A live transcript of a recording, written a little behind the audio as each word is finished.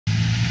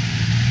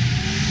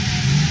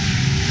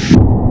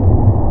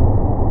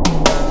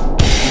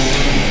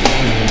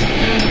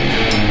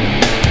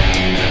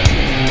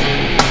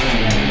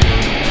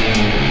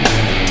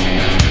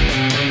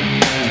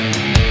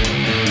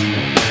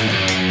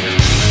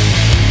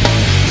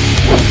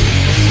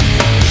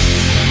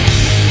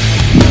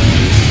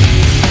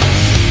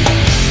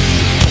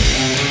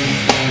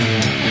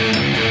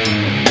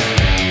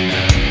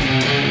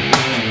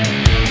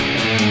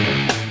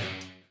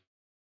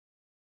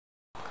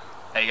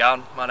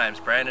going? My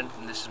name's Brandon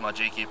and this is my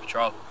GQ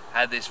Patrol.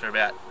 Had this for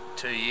about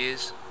 2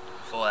 years.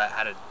 Before that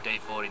had a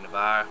D40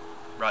 Navara.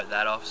 Wrote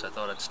that off, so I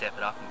thought I'd step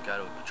it up and go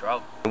to a Patrol.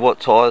 What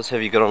tyres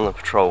have you got on the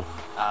Patrol?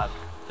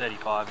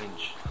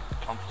 35-inch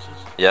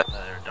compasses. Yep.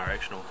 They're a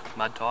directional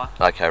mud tyre.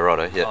 Okay,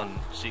 righto, yep. On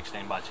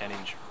 16 by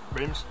 10-inch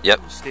rims.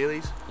 Yep.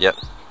 Steelies. Yep.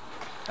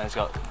 And it's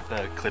got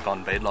the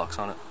clip-on bead locks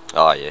on it.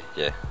 Oh yeah,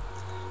 yeah.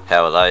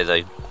 How are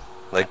they?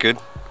 They good?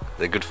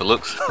 They're good for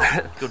looks?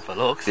 Good for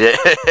looks. Yeah.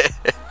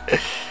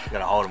 You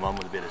gotta hold them on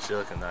with a bit of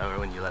silicone though, or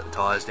when you let the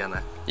tyres down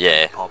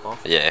they pop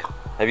off. Yeah.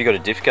 Have you got a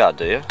diff guard,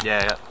 do you?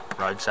 Yeah,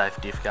 road safe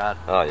diff guard.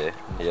 Oh yeah.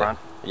 In the front.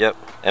 Yep.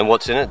 And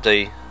what's in it?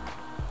 TD?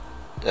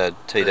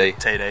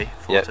 TD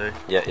 4.2.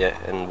 Yeah, yeah.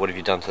 And what have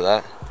you done to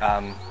that?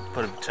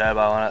 Put a turbo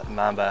on it,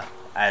 Mamba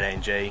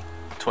 18G,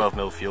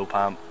 12mm fuel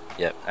pump.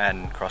 Yep.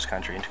 And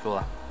cross-country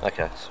intercooler.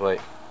 Okay, sweet.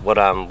 What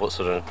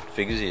sort of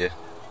figures are you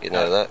getting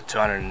out of that?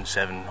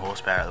 207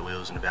 horsepower at the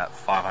wheels and about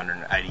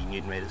 580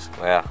 newton meters.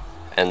 Wow.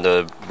 And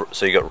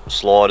so you got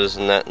sliders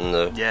and that, and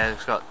the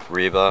it's got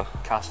rear bar,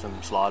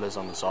 custom sliders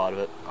on the side of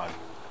it. I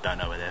don't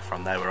know where they're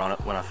from. They were on it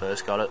when I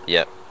first got it.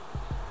 Yep.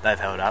 They've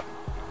held up,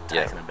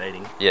 taken a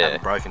beating. Yeah.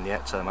 Haven't broken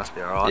yet, so they must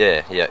be alright.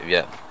 Yeah, yeah,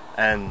 yeah.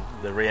 And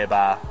the rear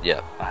bar,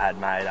 yeah, I had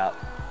made up.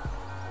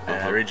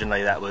 And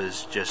originally that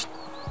was just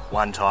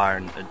one tyre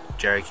and a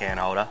jerry can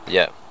holder.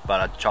 Yeah.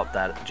 But I chopped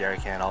that jerry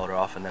can holder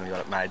off, and then we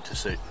got it made to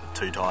suit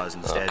 2 tyres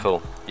instead. Oh,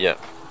 cool. Yeah.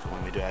 For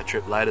when we do our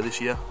trip later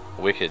this year.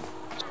 Wicked.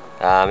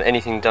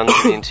 Anything done to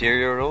the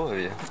interior at all? Have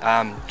you?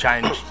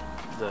 Changed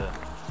the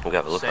We'll go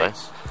have a look,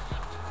 seats. mate.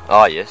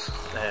 Oh yes.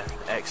 The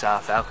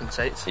XR Falcon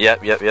seats.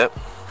 Yep, yep, yep.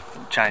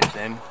 Changed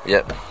them.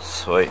 Yep.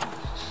 Sweet.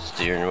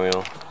 Steering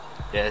wheel.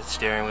 Yeah, the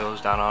steering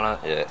wheel's done on it.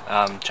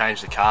 Yeah.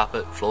 Changed the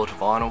carpet, floor to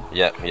vinyl.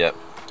 Yep, yep.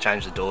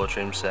 Changed the door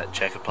trims to that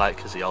checker plate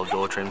because the old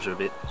door trims are a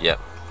bit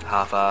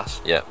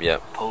half-assed. Yep,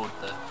 yep. Pulled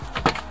the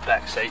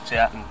back seats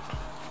out and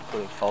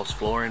put a false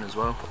floor in as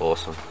well.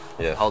 Awesome.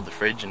 Yeah. Hold the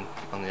fridge, and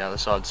on the other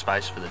side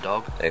space for the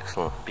dog.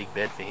 Excellent. Big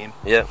bed for him.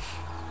 Yep.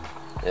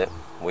 Yep.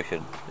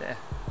 Wicked. Yeah.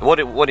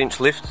 What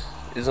inch lift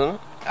is on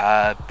it?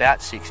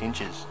 About 6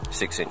 inches.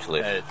 6-inch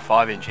lift.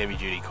 5-inch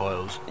heavy-duty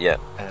coils. Yeah.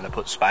 And then I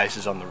put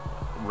spacers on the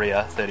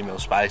rear,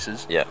 30mm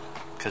spacers. Yeah.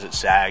 Because it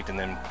sagged, and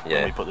then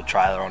when we put the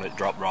trailer on, it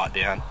dropped right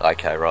down.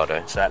 Okay,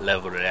 righto. So that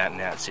levelled it out, and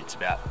now it sits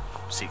about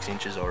 6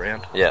 inches all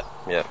around. Yeah.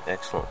 Yeah.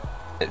 Excellent.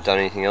 Done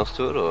anything else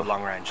to it, or?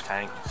 Long-range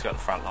tank. It's got the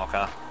front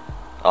locker.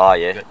 Oh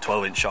yeah. Got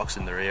 12-inch shocks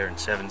in the rear and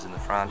 7s in the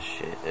front.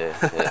 Shit. Yeah.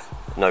 Yeah.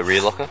 No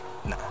rear locker.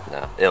 No.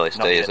 No.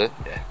 LSD is it?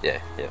 Yeah.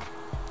 Yeah. Yeah.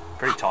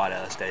 Pretty tight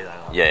LSD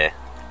though. Like Yeah.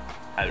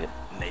 I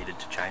needed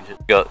to change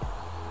it. Got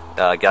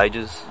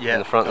gauges in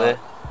the front there.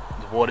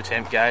 The water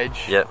temp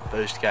gauge. Yep.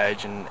 Boost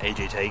gauge and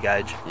EGT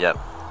gauge. Yep.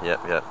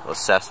 Yep. Yep. Or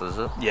SAS is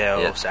it? Yeah.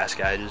 All SAS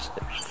gauges.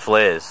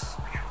 Flares.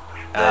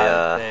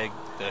 They're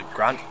the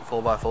Grunt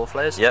 4x4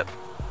 flares. Yep.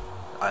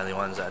 Only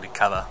ones that would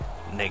cover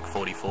neg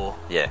 44.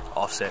 Yeah.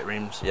 Offset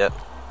rims. Yep.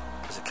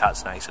 Because the cut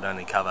snakes would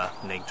only cover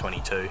neg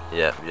 22.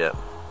 Yep. Yep.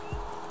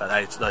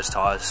 But those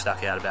tyres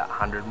stuck out about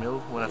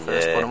 100mm when I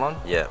first put them on.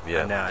 Yeah,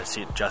 yeah. And now I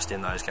sit just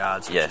in those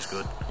guards, which is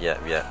good. Yeah,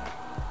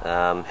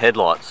 yeah.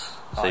 Headlights.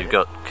 So you've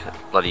got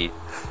bloody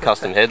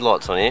custom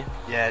headlights on here.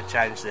 Yeah,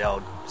 changed the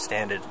old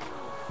standard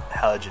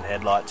halogen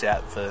headlights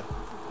out for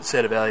a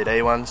set of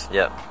LED ones.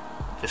 Yep.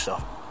 Just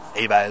off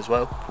eBay as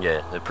well.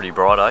 Yeah, they're pretty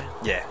bright, eh?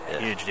 Yeah,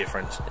 huge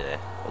difference. Yeah.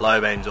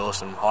 Low beam's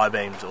awesome, high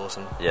beam's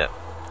awesome. Yeah.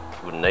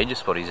 Wouldn't need your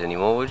spotties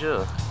anymore, would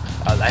you?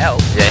 Oh, they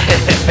help.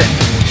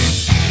 Yeah.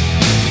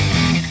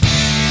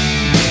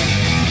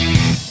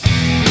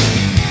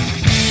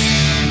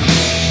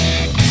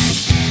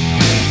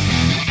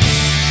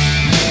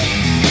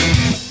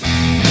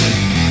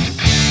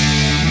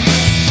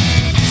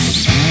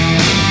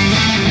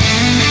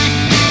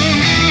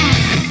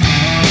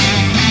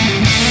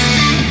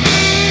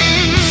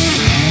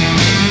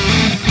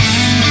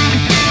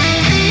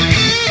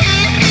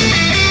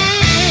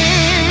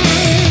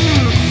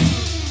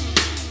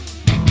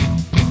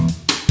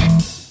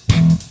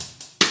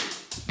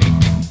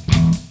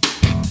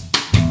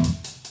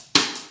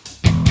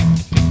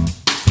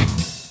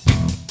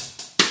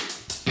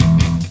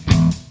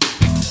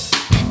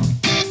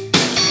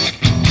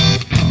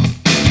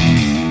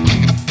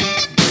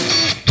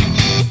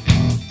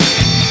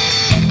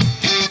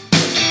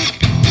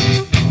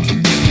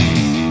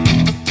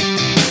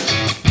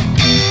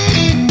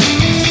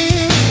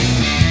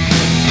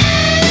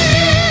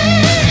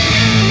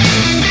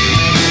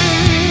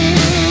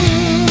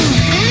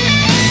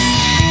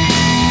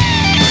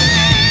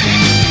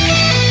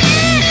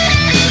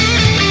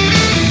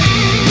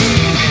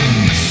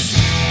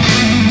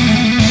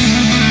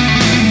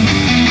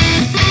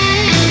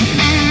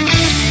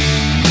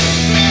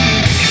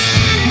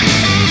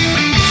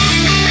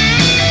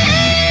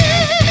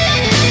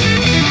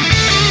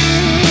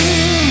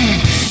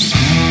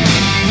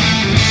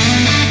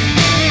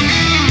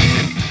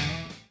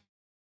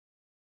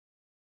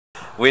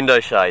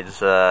 Window shades,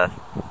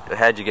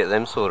 how'd you get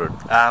them sorted?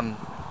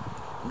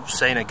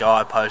 Seen a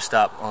guy post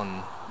up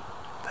on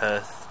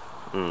Perth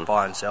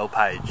buy and sell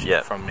page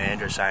Yep. from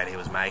Andrew saying he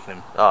was making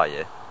them. Oh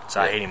yeah. So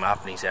I Yeah. hit him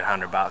up and he said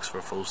 $100 for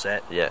a full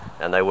set. Yeah,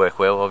 and they work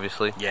well,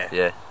 obviously. Yeah.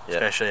 Yeah. Yeah.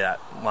 Especially that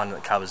one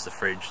that covers the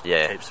fridge.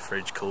 Yeah. Keeps the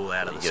fridge cool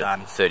out of You the get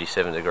sun. a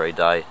 37-degree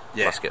day.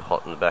 Yeah. Must get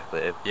hot in the back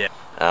there. Yeah.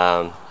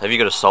 Have you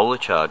got a solar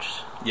charged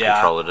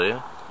controller? Do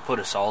you? Put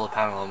a solar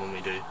panel on when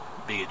we do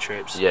bigger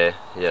trips. Yeah.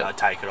 Yeah. I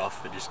take it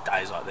off for just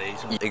days like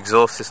these.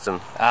 Exhaust system.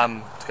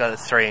 It's got a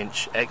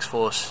 3-inch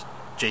X-Force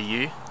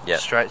GU Yep.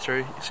 straight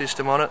through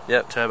system on it.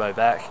 Yep. Turbo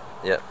back.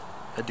 Yep.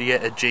 I had to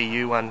get a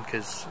GU one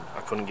because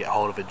I couldn't get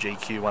hold of a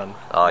GQ one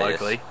Oh,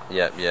 locally.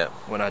 Yes. Yep. Yep.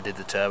 When I did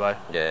the turbo.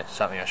 Yeah.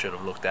 Something I should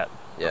have looked at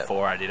Yep.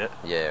 before I did it.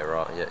 Yeah.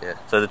 Right. Yeah. Yeah.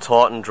 So the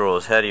Titan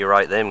drawers, how do you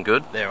rate them?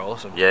 Good. They're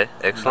awesome. Yeah.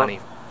 Excellent. Money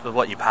for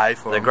what you pay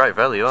for They're them. great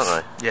value,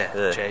 aren't they?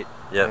 Yeah, cheap.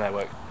 Yep. And they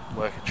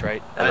work a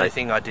treat. And The only they-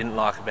 thing I didn't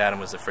like about them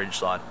was the fridge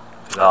slide.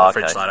 Because Oh, the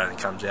fridge okay. slide only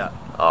comes out.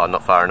 Oh,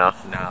 not far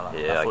enough. Nah, like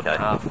Yeah. a foot Okay.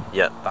 and a half.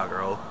 Yep.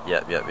 Bugger all.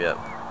 Yep. Yep. Yep.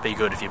 Be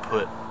good if you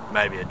put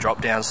maybe a drop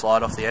down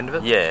slide off the end of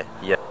it. Yeah.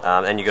 Yeah.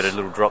 And you got a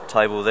little drop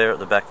table there at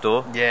the back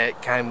door. Yeah,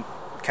 it came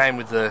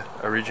with the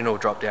original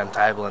drop down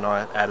table and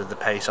I added the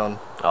piece on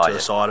Oh, to yeah. the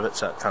side of it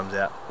so it comes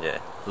out Yeah.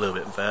 a little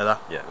bit further.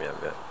 Yeah. Yeah.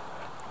 Yeah.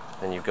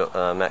 And you've got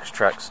max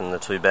tracks and the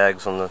 2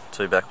 bags on the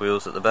 2 back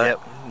wheels at the back.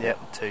 Yep,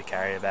 2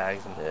 carrier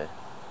bags and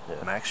Yeah.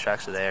 the max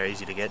tracks are there,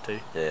 easy to get to.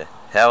 Yeah.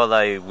 How are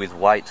they with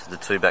weight? The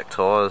 2 back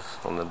tyres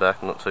on the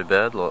back, not too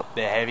bad. Like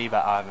They're heavy,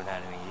 but I haven't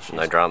had any issues.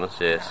 no dramas.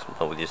 Yes.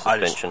 Not with your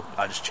suspension.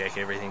 I just check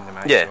everything to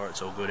make Yeah. sure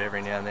it's all good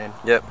every now and then.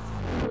 Yep.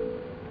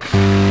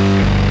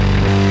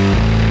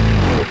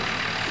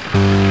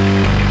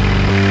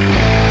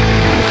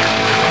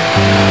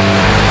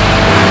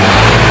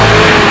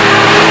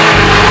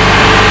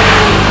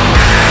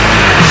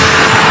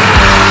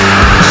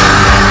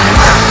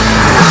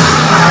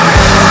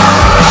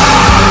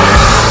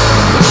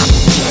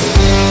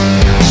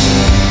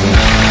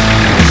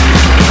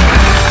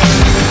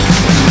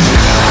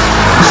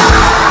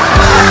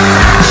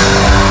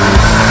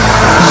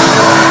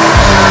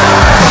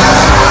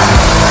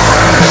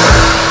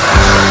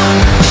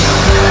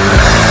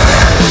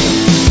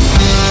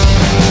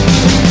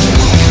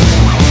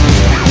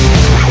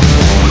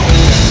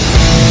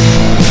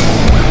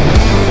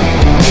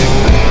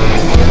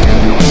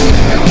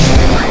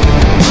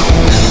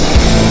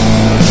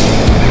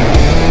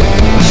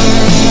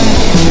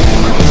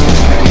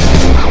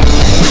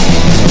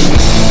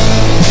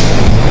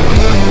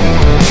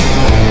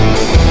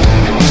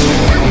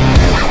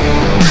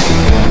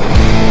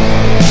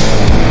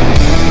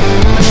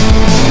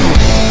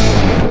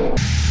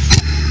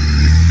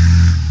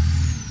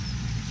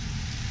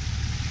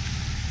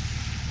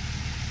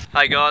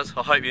 Hey guys,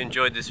 I hope you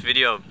enjoyed this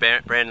video of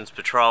Brandon's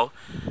patrol.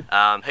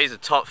 He's a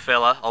top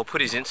fella. I'll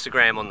put his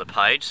Instagram on the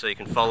page so you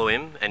can follow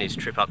him and his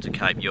trip up to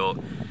Cape York.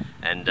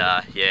 And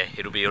yeah,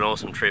 it'll be an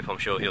awesome trip. I'm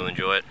sure he'll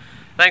enjoy it.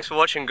 Thanks for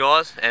watching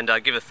guys, and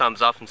give a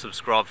thumbs up and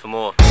subscribe for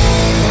more.